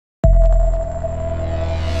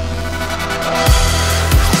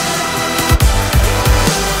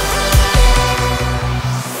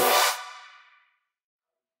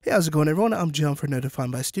Hey, how's it going, everyone? I'm John from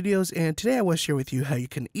Notified by Studios, and today I want to share with you how you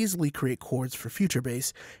can easily create chords for future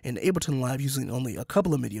bass in Ableton Live using only a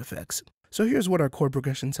couple of MIDI effects. So here's what our chord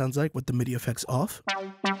progression sounds like with the MIDI effects off.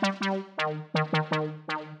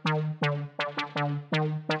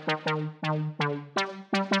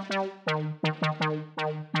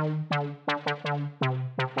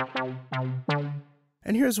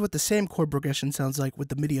 And here's what the same chord progression sounds like with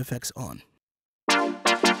the MIDI effects on.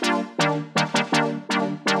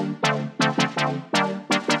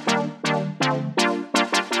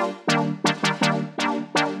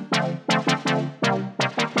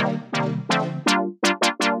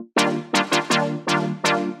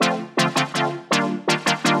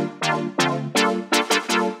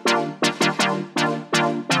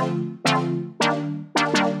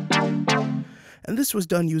 And this was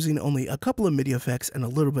done using only a couple of MIDI effects and a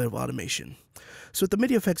little bit of automation. So with the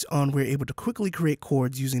MIDI effects on, we're able to quickly create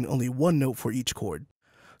chords using only one note for each chord.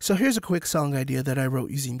 So here's a quick song idea that I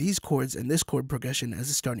wrote using these chords and this chord progression as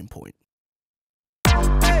a starting point.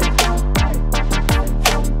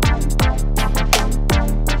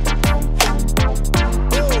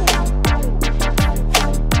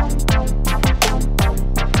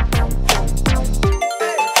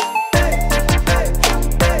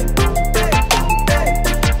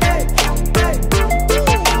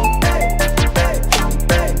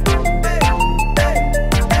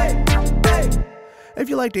 If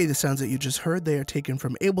you liked any of the sounds that you just heard, they are taken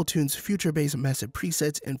from Ableton's Future Bass Massive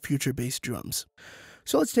Presets and Future Bass Drums.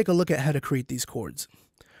 So let's take a look at how to create these chords.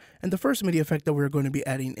 And the first MIDI effect that we're going to be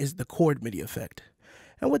adding is the Chord MIDI effect.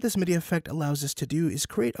 And what this MIDI effect allows us to do is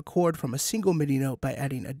create a chord from a single MIDI note by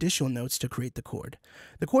adding additional notes to create the chord.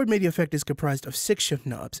 The Chord MIDI effect is comprised of 6 shift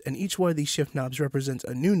knobs, and each one of these shift knobs represents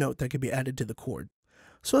a new note that can be added to the chord.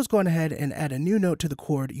 So let's go on ahead and add a new note to the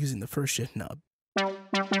chord using the first shift knob.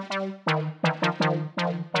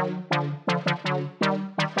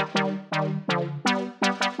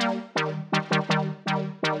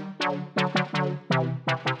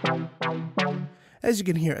 As you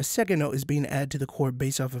can hear, a second note is being added to the chord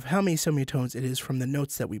based off of how many semitones it is from the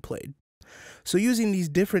notes that we played. So using these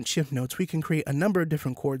different shift notes, we can create a number of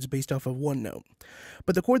different chords based off of one note.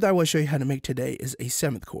 But the chord that I will show you how to make today is a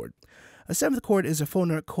 7th chord. A 7th chord is a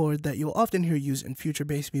phonetic chord that you'll often hear used in future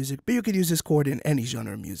bass music, but you could use this chord in any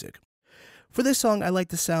genre of music. For this song, I like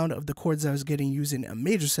the sound of the chords I was getting using a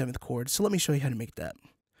major 7th chord, so let me show you how to make that.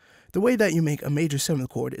 The way that you make a major 7th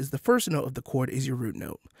chord is the first note of the chord is your root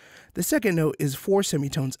note. The second note is 4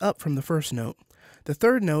 semitones up from the first note. The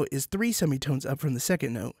third note is 3 semitones up from the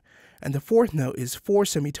second note. And the fourth note is 4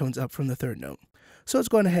 semitones up from the third note. So let's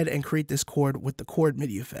go ahead and create this chord with the chord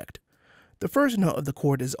MIDI effect. The first note of the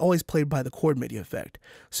chord is always played by the chord MIDI effect.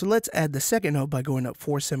 So let's add the second note by going up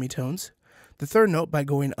 4 semitones. The third note by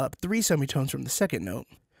going up 3 semitones from the second note.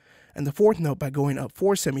 And the fourth note by going up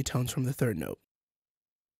 4 semitones from the third note.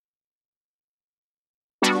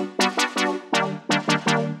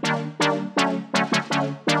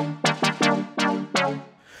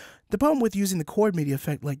 The problem with using the chord MIDI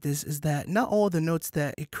effect like this is that not all the notes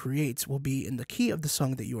that it creates will be in the key of the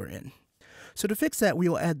song that you are in. So to fix that, we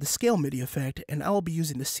will add the scale MIDI effect, and I will be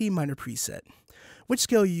using the C minor preset. Which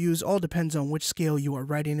scale you use all depends on which scale you are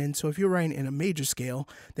writing in, so if you're writing in a major scale,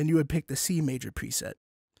 then you would pick the C major preset.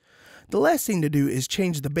 The last thing to do is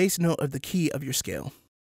change the bass note of the key of your scale.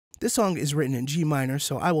 This song is written in G minor,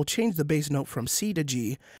 so I will change the bass note from C to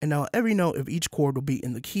G, and now every note of each chord will be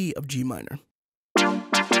in the key of G minor.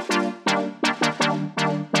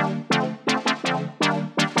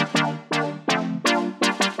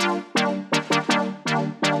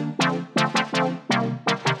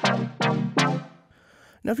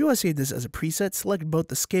 Now if you want to save this as a preset, select both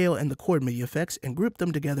the scale and the chord MIDI effects and group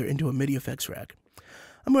them together into a MIDI effects rack.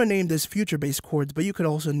 I'm going to name this Future Bass Chords, but you could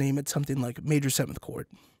also name it something like Major 7th Chord.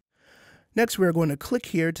 Next, we're going to click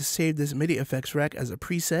here to save this MIDI effects rack as a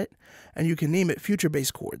preset, and you can name it Future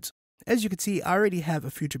Bass Chords. As you can see, I already have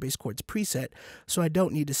a Future Bass Chords preset, so I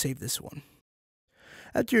don't need to save this one.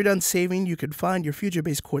 After you're done saving, you can find your Future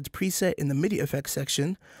Bass Chords preset in the MIDI effects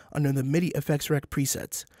section under the MIDI effects rack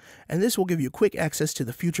presets, and this will give you quick access to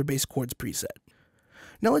the Future Bass Chords preset.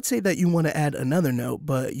 Now let's say that you want to add another note,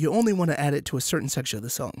 but you only want to add it to a certain section of the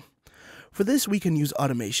song. For this, we can use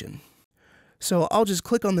automation. So I'll just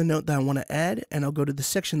click on the note that I want to add, and I'll go to the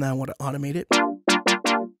section that I want to automate it.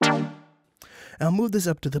 And I'll move this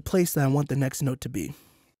up to the place that I want the next note to be.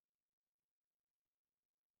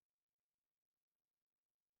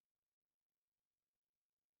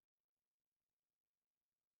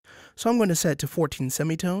 So I'm going to set it to 14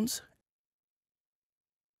 semitones.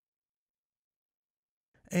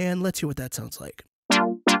 And let's see what that sounds like.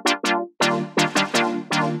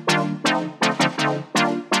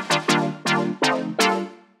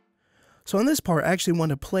 So on this part, I actually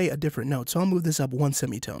want to play a different note, so I'll move this up one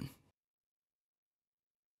semitone.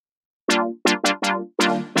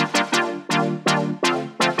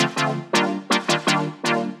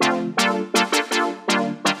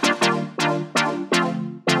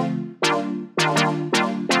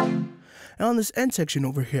 Now on this end section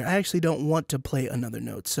over here, I actually don't want to play another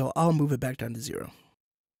note, so I'll move it back down to 0.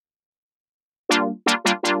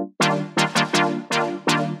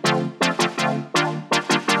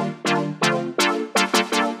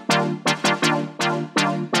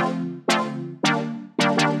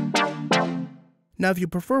 Now if you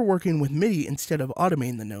prefer working with MIDI instead of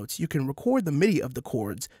automating the notes, you can record the MIDI of the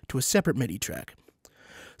chords to a separate MIDI track.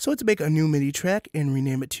 So let's make a new MIDI track and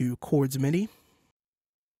rename it to Chords MIDI.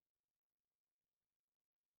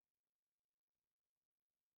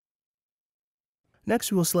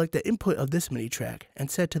 Next, we will select the input of this MIDI track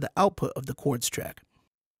and set to the output of the Chords track.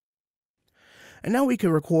 And now we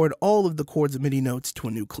can record all of the Chords MIDI notes to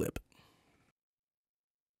a new clip.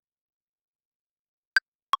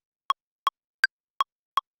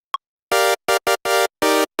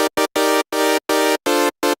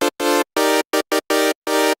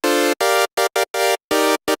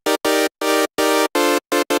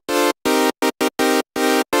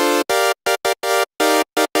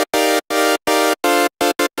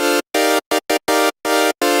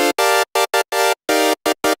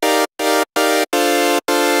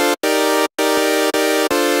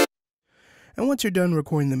 And once you're done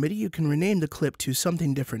recording the MIDI, you can rename the clip to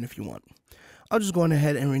something different if you want. I'll just go on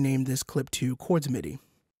ahead and rename this clip to Chords MIDI.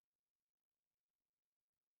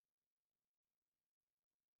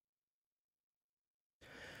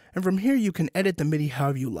 And from here, you can edit the MIDI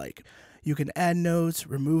however you like. You can add notes,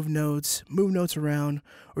 remove notes, move notes around,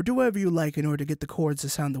 or do whatever you like in order to get the chords to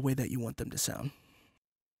sound the way that you want them to sound.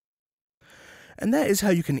 And that is how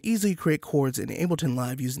you can easily create chords in Ableton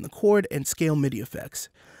Live using the Chord and Scale MIDI effects.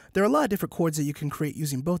 There are a lot of different chords that you can create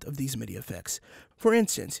using both of these MIDI effects. For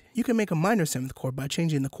instance, you can make a minor 7th chord by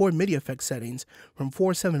changing the chord MIDI effect settings from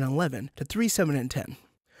 4, 7, and 11 to 3, 7, and 10.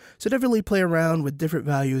 So definitely play around with different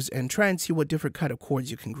values and try and see what different kind of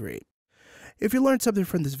chords you can create. If you learned something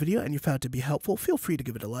from this video and you found it to be helpful, feel free to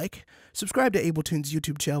give it a like. Subscribe to Abletunes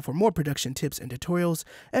YouTube channel for more production tips and tutorials.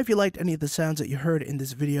 And if you liked any of the sounds that you heard in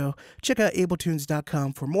this video, check out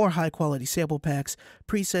abletunes.com for more high quality sample packs,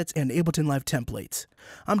 presets, and Ableton Live templates.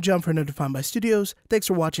 I'm John from Notify My Studios. Thanks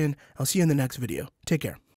for watching. I'll see you in the next video. Take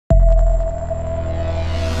care.